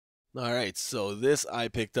All right, so this I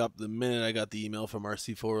picked up the minute I got the email from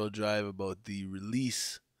RC4WD about the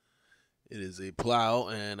release. It is a plow,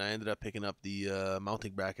 and I ended up picking up the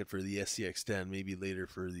mounting bracket for the SCX10, maybe later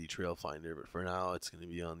for the Trail Finder, but for now it's going to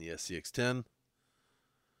be on the SCX10.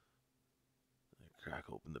 Crack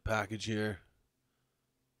open the package here.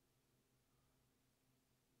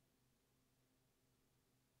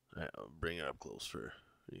 All right, I'll bring it up close for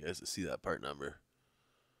you guys to see that part number.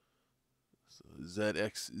 So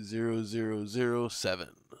ZX0007.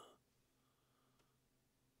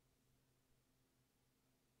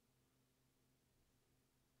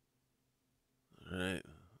 All right,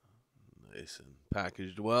 nice and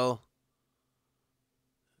packaged well.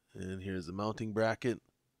 And here's the mounting bracket.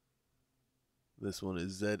 This one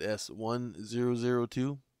is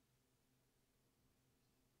ZS1002.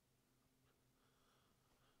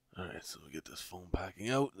 Alright, so we get this foam packing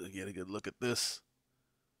out. Get a good look at this.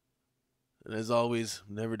 And as always,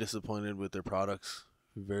 never disappointed with their products.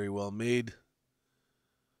 Very well made.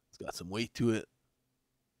 It's got some weight to it.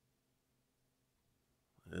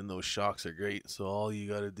 And those shocks are great. So all you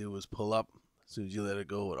got to do is pull up. As soon as you let it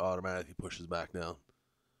go, it automatically pushes back down.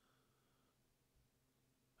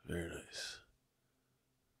 Very nice.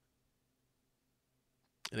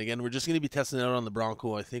 And again, we're just going to be testing it out on the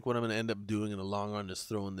Bronco. I think what I'm going to end up doing in the long run is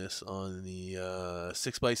throwing this on the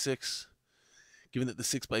 6x6. Given that the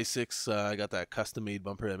 6x6, I got that custom-made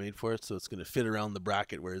bumper I made for it, so it's going to fit around the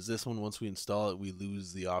bracket, whereas this one, once we install it, we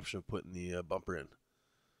lose the option of putting the bumper in.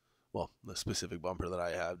 Well, the specific bumper that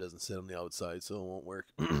I have doesn't sit on the outside, so it won't work.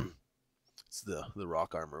 It's the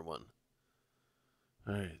rock armor one.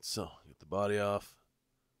 Alright, so get the body off.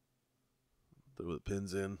 Throw the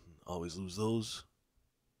pins in. Always lose those.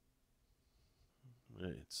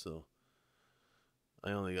 Alright, so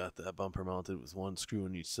I only got that bumper mounted with one screw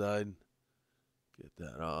on each side. Get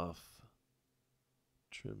that off.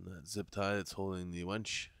 Trim that zip tie that's holding the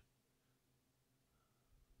winch.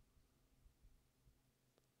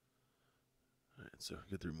 Alright, so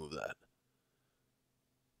we get to remove that.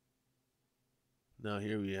 Now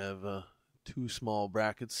here we have two small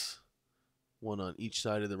brackets, one on each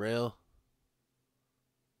side of the rail.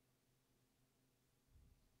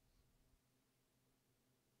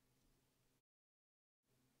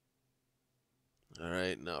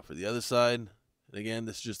 Alright, now for the other side. And again,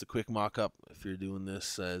 this is just a quick mock-up. If you're doing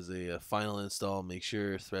this as a final install, make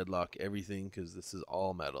sure thread lock everything because this is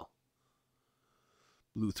all metal.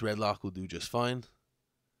 Blue thread lock will do just fine.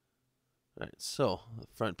 Alright, so the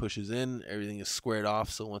front pushes in, everything is squared off,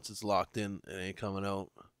 so once it's locked in, it ain't coming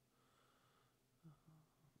out.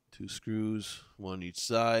 Two screws, one on each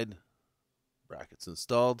side. Brackets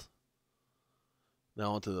installed.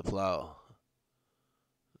 Now onto the plow.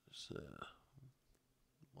 Just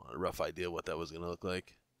want a rough idea what that was going to look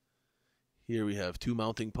like. Here we have two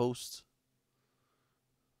mounting posts.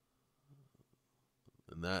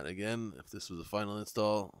 And that again, if this was a final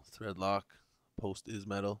install, thread lock, post is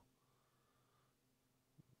metal.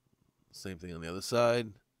 Same thing on the other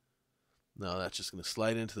side. Now that's just going to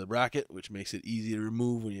slide into the bracket, which makes it easy to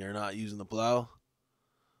remove when you're not using the plow.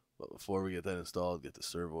 But before we get that installed, get the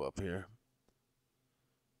servo up here.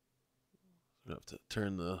 We have to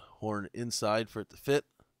turn the horn inside for it to fit.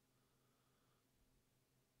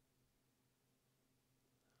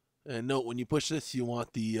 And note, when you push this, you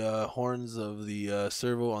want the horns of the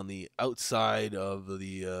servo on the outside of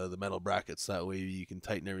the metal brackets. That way you can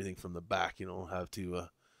tighten everything from the back. You don't have to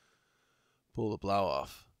pull the plow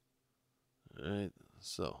off. Alright,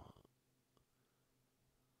 so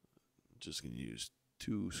just going to use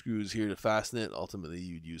two screws here to fasten it. Ultimately,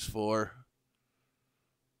 you'd use four.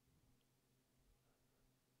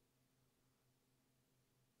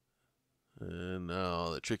 And now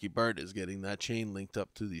the tricky part is getting that chain linked up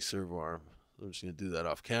to the servo arm. So I'm just going to do that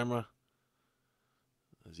off camera.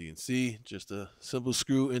 As you can see, just a simple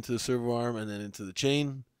screw into the servo arm and then into the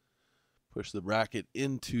chain. Push the bracket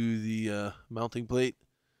into the mounting plate.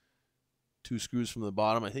 Two screws from the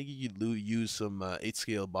bottom. I think you could use some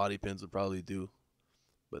 8-scale body pins would probably do.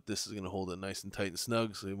 But this is going to hold it nice and tight and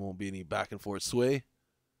snug so there won't be any back and forth sway.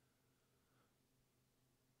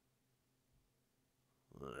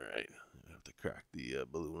 Alright, I have to crack the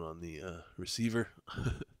balloon on the receiver.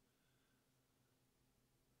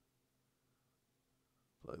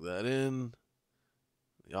 Plug that in.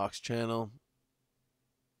 The aux channel.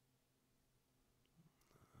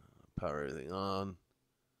 Power everything on.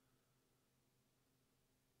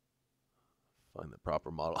 Find the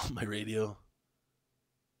proper model on my radio.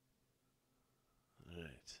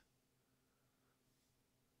 Alright.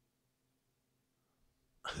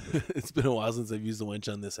 It's been a while since I've used the winch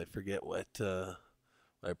on this. I forget what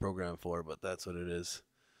I programmed for, but that's what it is.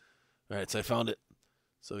 Alright, so I found it.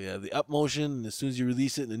 So you have the up motion, and as soon as you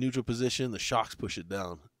release it in the neutral position, the shocks push it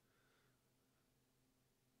down.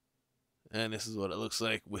 And this is what it looks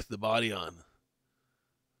like with the body on.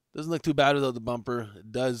 Doesn't look too bad without the bumper.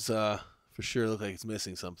 It does for sure look like it's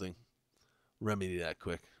missing something. Remedy that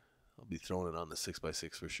quick. I'll be throwing it on the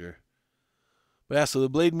 6x6 for sure. But yeah, so the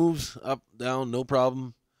blade moves up, down, no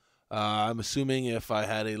problem. I'm assuming if I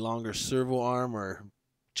had a longer servo arm or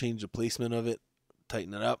change the placement of it,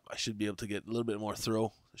 tighten it up, I should be able to get a little bit more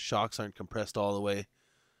throw. The shocks aren't compressed all the way.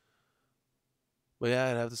 But yeah,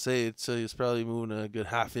 I'd have to say it's probably moving a good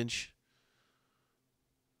 ½ inch.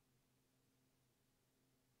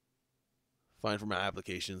 Fine for my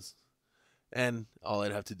applications. And all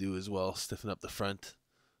I'd have to do as well, stiffen up the front.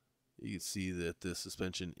 You can see that the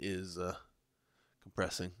suspension is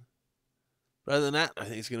compressing. But other than that, I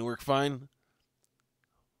think it's going to work fine.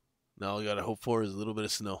 Now all I got to hope for is a little bit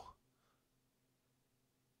of snow.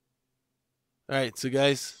 Alright, so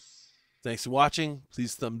guys, thanks for watching.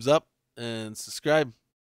 Please thumbs up and subscribe.